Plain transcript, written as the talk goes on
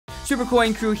Super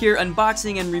Coin Crew here,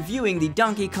 unboxing and reviewing the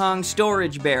Donkey Kong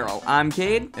storage barrel. I'm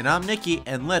Cade. And I'm Nikki,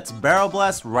 and let's barrel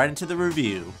blast right into the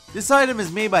review. This item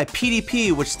is made by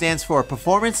PDP, which stands for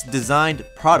Performance Designed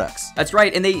Products. That's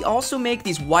right, and they also make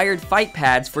these wired fight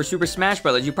pads for Super Smash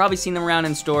Bros. You've probably seen them around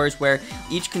in stores where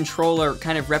each controller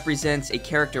kind of represents a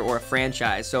character or a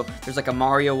franchise. So there's like a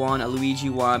Mario one, a Luigi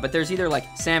one, but there's either like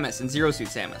Samus and Zero Suit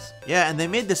Samus. Yeah, and they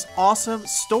made this awesome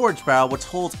storage barrel which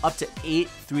holds up to 8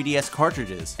 3DS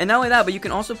cartridges. And not only that, but you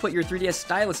can also put your 3DS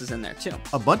styluses in there too.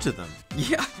 A bunch of them.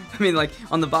 Yeah, I mean, like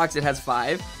on the box it has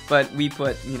 5, but we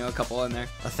put, you know, a couple in there.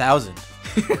 1,000.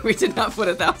 We did not put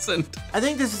 1,000. I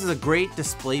think this is a great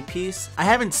display piece. I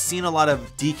haven't seen a lot of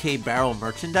DK barrel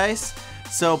merchandise,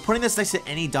 so putting this next to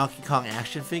any Donkey Kong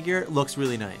action figure looks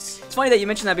really nice. It's funny that you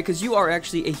mentioned that because you are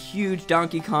actually a huge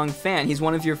Donkey Kong fan. He's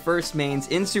one of your first mains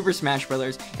in Super Smash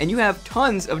Bros. And you have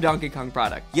tons of Donkey Kong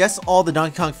product. Yes, all the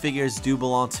Donkey Kong figures do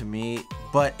belong to me,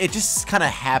 but it just kind of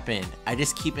happened. I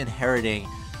just keep inheriting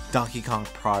Donkey Kong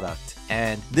product,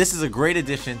 and this is a great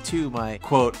addition to my,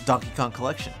 quote, Donkey Kong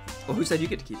collection. Well, who said you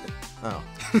get to keep it?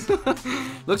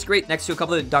 Oh. Looks great next to a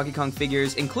couple of Donkey Kong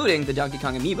figures, including the Donkey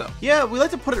Kong amiibo. Yeah, we like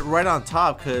to put it right on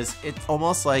top because it's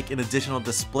almost like an additional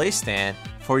display stand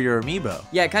for your amiibo.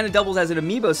 Yeah, it kind of doubles as an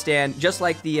amiibo stand, just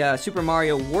like the Super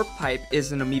Mario Warp Pipe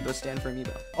is an amiibo stand for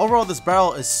amiibo. Overall, this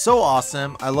barrel is so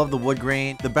awesome. I love the wood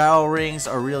grain. The barrel rings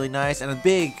are really nice, and a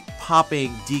big popping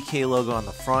DK logo on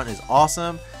the front is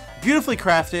awesome. Beautifully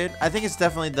crafted. I think it's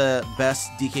definitely the best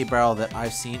DK barrel that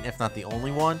I've seen, if not the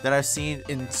only one that I've seen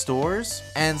in stores.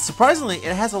 And surprisingly,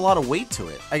 it has a lot of weight to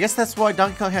it. I guess that's why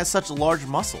Donkey Kong has such large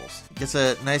muscles. It gets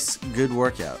a nice, good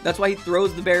workout. That's why he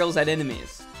throws the barrels at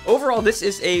enemies. Overall, this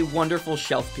is a wonderful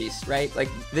shelf piece, right? Like,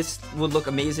 this would look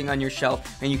amazing on your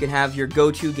shelf, and you can have your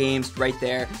go-to games right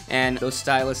there, and those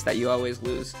stylus that you always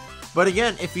lose. But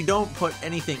again, if you don't put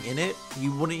anything in it,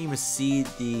 you wouldn't even see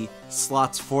the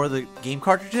slots for the game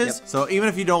cartridges. Yep. So even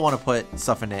if you don't want to put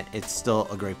stuff in it, it's still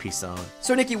a great piece to own.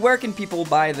 So Nikki, where can people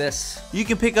buy this? You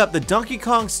can pick up the Donkey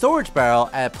Kong storage barrel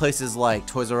at places like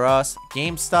Toys R Us,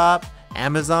 GameStop,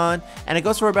 Amazon, and it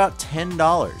goes for about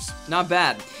 $10. Not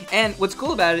bad. And what's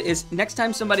cool about it is next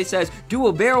time somebody says, do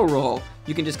a barrel roll,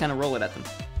 you can just kind of roll it at them.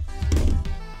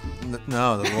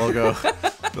 No, the logo,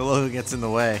 the logo gets in the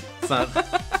way. It's not,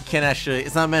 you can't actually,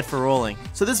 it's not meant for rolling.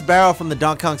 So this barrel from the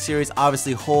Donkey Kong series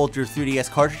obviously holds your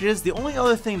 3DS cartridges. The only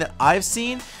other thing that I've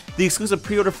seen, the exclusive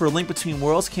pre-order for Link Between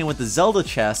Worlds came with the Zelda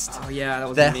chest. Oh yeah, that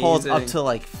was that amazing. holds up to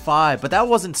like 5, but that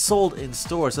wasn't sold in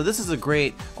store. So this is a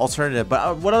great alternative.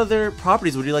 But what other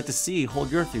properties would you like to see hold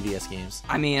your 3DS games?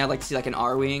 I mean, I'd like to see like an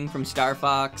R-Wing from Star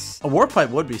Fox. A Warp Pipe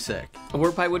would be sick. A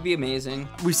Warp Pipe would be amazing.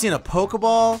 We've seen a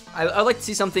Pokeball. I'd like to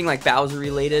see something like Bowser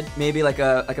related, maybe like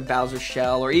a Bowser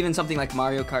shell, or even something like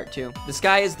Mario Kart 2. The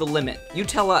sky is the limit. You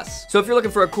tell us. So if you're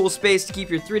looking for a cool space to keep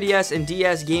your 3DS and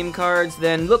DS game cards,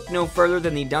 then look no further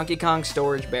than the Donkey Kong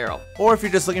storage barrel. Or if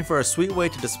you're just looking for a sweet way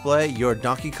to display your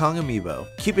Donkey Kong amiibo.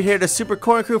 Keep it here to Super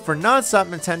Coin Crew for non-stop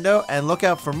Nintendo, and look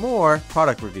out for more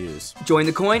product reviews. Join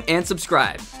the coin and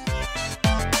subscribe.